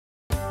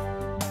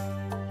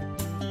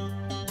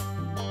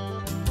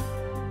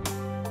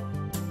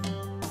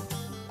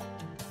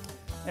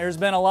There's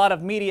been a lot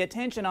of media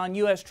attention on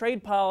U.S.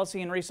 trade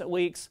policy in recent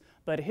weeks,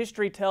 but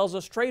history tells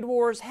us trade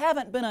wars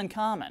haven't been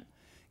uncommon.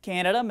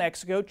 Canada,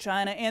 Mexico,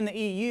 China, and the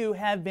EU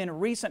have been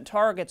recent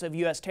targets of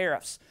U.S.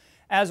 tariffs.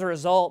 As a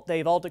result,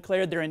 they've all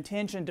declared their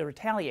intention to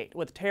retaliate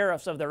with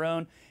tariffs of their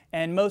own,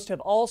 and most have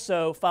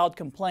also filed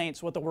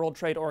complaints with the World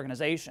Trade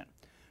Organization.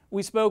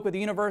 We spoke with the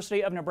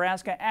University of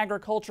Nebraska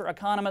Agriculture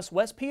economist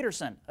Wes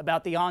Peterson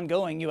about the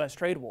ongoing U.S.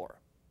 trade war.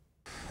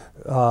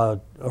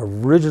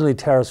 Originally,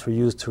 tariffs were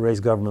used to raise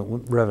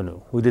government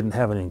revenue. We didn't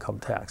have an income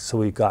tax, so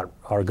we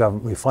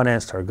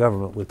financed our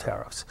government with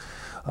tariffs.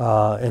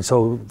 And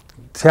so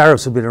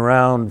tariffs have been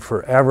around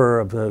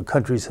forever.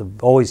 Countries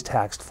have always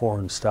taxed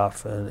foreign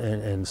stuff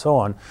and so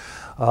on.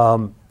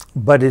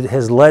 But it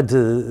has led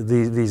to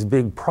these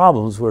big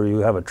problems where you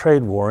have a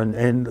trade war.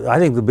 And I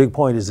think the big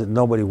point is that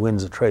nobody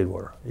wins a trade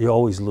war. You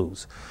always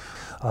lose.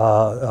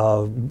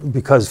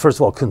 Because first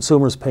of all,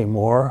 consumers pay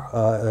more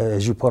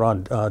as you put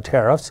on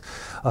tariffs,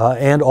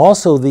 and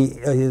also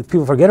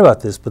people forget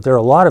about this, but there are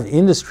a lot of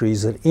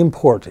industries that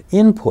import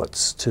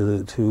inputs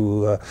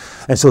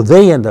and so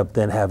they end up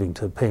then having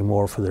to pay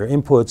more for their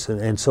inputs,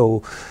 and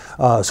so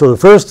the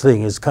first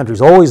thing is countries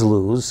always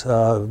lose,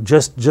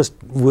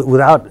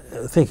 without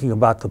thinking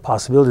about the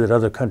possibility that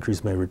other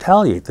countries may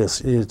retaliate.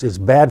 It's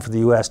bad for the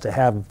U.S. to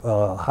have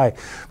high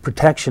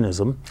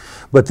protectionism,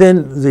 but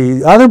then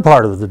the other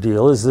part of the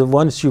deal is that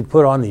once you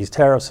put on these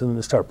tariffs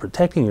and start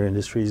protecting your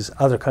industries,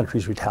 other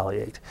countries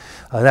retaliate.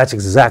 That's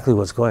exactly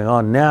what's going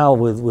on now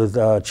with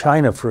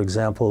China, for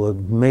example. A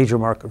major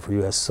market for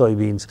U.S.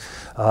 soybeans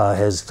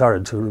has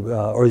started to,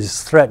 or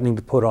is threatening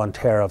to put on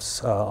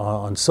tariffs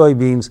on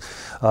soybeans.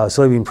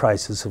 Soybean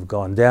prices have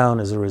gone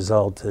down as a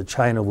result.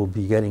 China will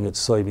be getting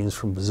its soybeans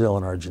from Brazil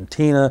and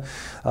Argentina,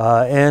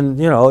 and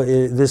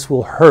this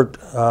will hurt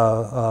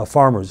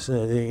farmers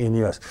in the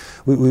U.S.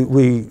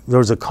 There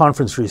was a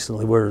conference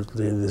recently where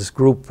this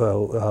group,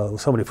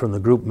 somebody from the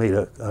group made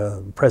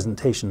a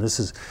presentation.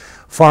 This is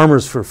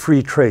Farmers for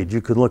Free Trade.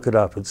 You could look it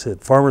up. It's at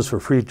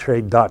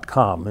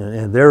farmersforfreetrade.com,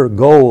 and their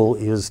goal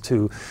is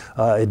to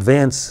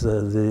advance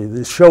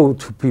show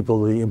to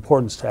people the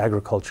importance to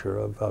agriculture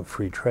of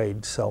free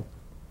trade. So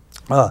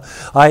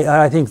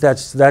I think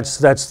that's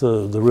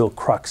the real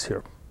crux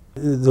here.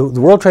 The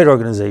World Trade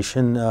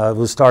Organization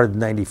was started in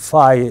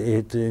 '95.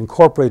 It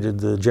incorporated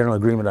the General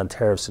Agreement on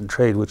Tariffs and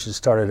Trade, which was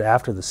started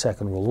after the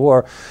Second World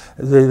War.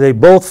 They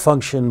both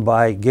function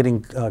by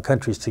getting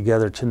countries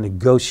together to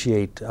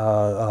negotiate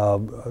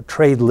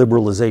trade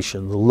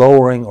liberalization, the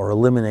lowering or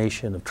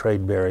elimination of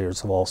trade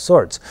barriers of all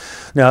sorts.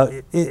 Now,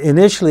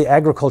 initially,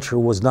 agriculture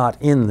was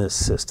not in this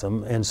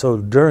system, and so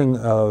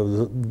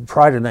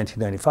prior to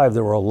 1995,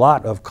 there were a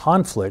lot of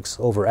conflicts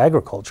over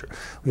agriculture.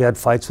 We had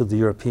fights with the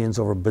Europeans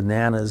over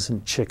bananas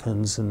and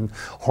chickens and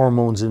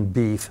hormones in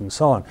beef and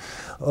so on.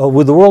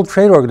 With the World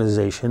Trade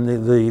Organization,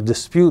 the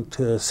dispute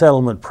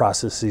settlement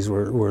processes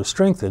were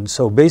strengthened.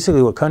 So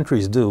basically what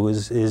countries do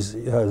is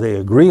they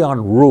agree on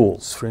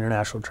rules for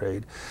international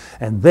trade,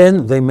 and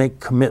then they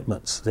make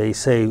commitments. They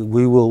say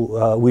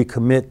we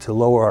commit to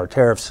lower our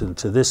tariffs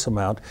to this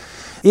amount.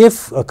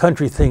 If a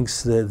country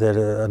thinks that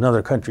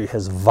another country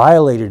has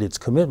violated its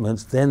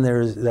commitments, then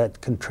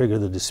that can trigger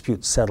the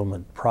dispute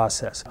settlement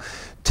process.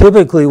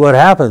 Typically what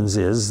happens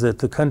is that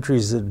the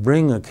countries that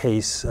bring a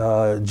case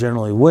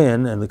generally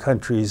win, and the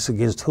countries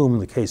against whom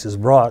the case is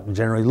brought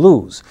generally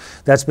lose.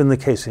 That's been the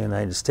case in the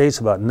United States.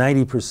 About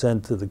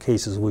 90% of the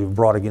cases we've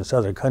brought against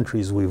other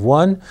countries we've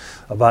won.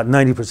 About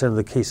 90% of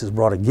the cases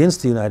brought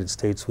against the United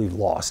States we've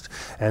lost.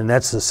 And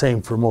that's the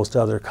same for most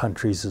other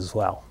countries as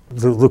well.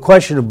 The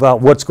question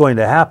about what's going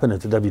to happen at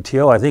the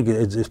WTO, I think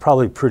it's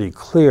probably pretty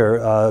clear.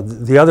 All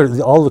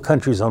the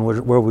countries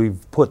where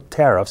we've put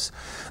tariffs,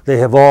 they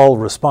have all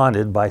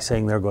responded by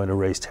saying they're going to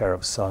raise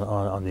tariffs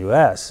on the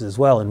U.S. as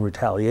well in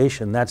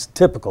retaliation. That's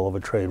typical of a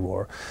trade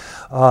war.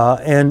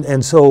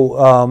 And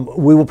so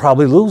we will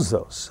probably lose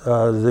those.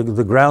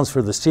 The grounds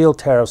for the steel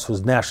tariffs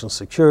was national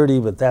security,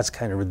 but that's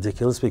kind of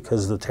ridiculous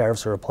because the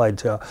tariffs are applied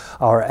to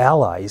our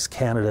allies,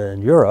 Canada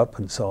and Europe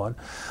and so on.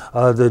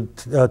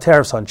 The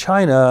tariffs on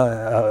China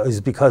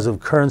is because of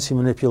currency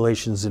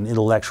manipulations and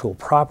intellectual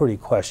property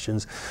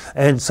questions,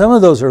 and some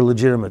of those are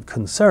legitimate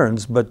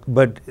concerns, but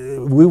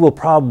we will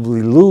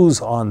probably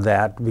lose on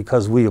that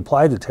because we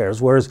applied the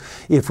tariffs, whereas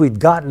if we'd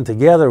gotten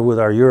together with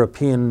our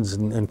Europeans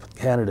and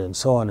Canada and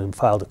so on and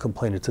filed a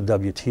complaint at the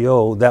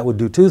WTO, that would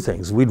do two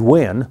things. We'd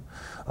win,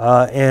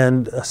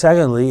 and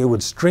secondly, it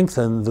would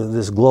strengthen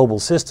this global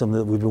system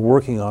that we've been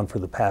working on for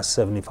the past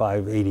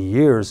 75, 80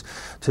 years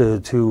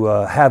to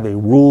have a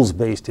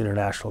rules-based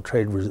international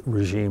trade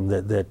regime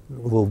that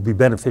will be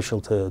beneficial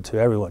to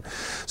everyone.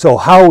 So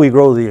how we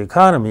grow the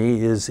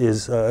economy is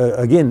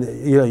again,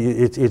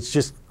 it's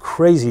just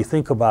crazy.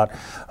 Think about,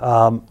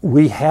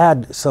 we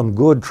had some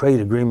good trade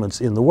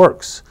agreements in the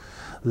works.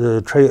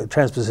 The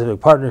Trans-Pacific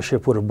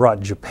Partnership would have brought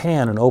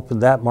Japan and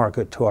opened that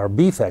market to our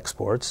beef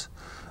exports.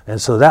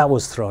 And so that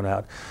was thrown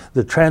out.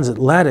 The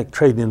Transatlantic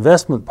Trade and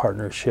Investment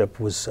Partnership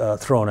was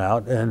thrown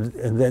out, and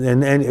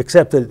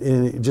except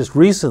that just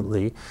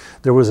recently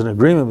there was an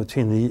agreement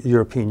between the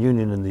European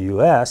Union and the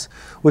U.S.,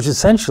 which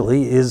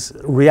essentially is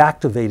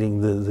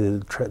reactivating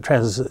the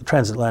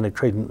Transatlantic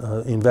Trade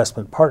and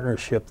Investment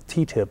Partnership,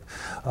 TTIP,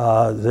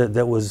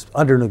 that was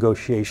under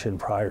negotiation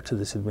prior to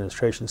this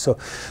administration. So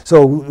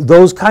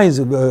those kinds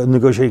of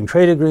negotiating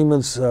trade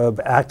agreements,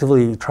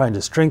 actively trying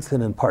to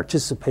strengthen and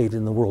participate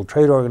in the World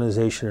Trade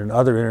Organization and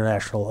other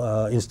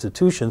international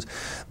institutions,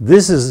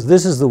 this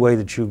is the way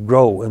that you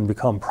grow and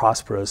become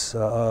prosperous,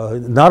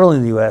 not only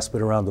in the U.S.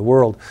 but around the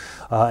world.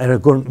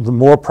 And the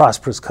more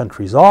prosperous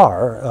countries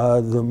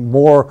are, the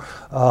more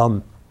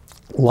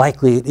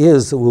likely it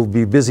is that we'll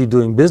be busy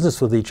doing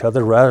business with each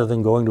other rather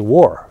than going to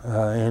war.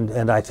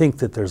 And I think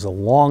that there's a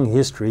long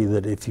history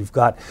that if you've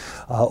got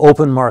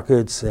open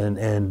markets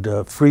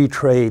and free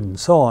trade and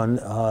so on,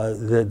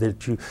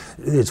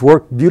 it's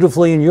worked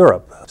beautifully in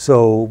Europe.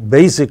 So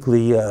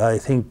basically, I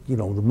think, the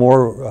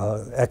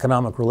more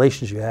economic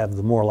relations you have,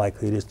 the more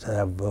likely it is to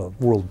have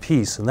world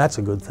peace, and that's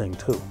a good thing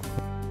too.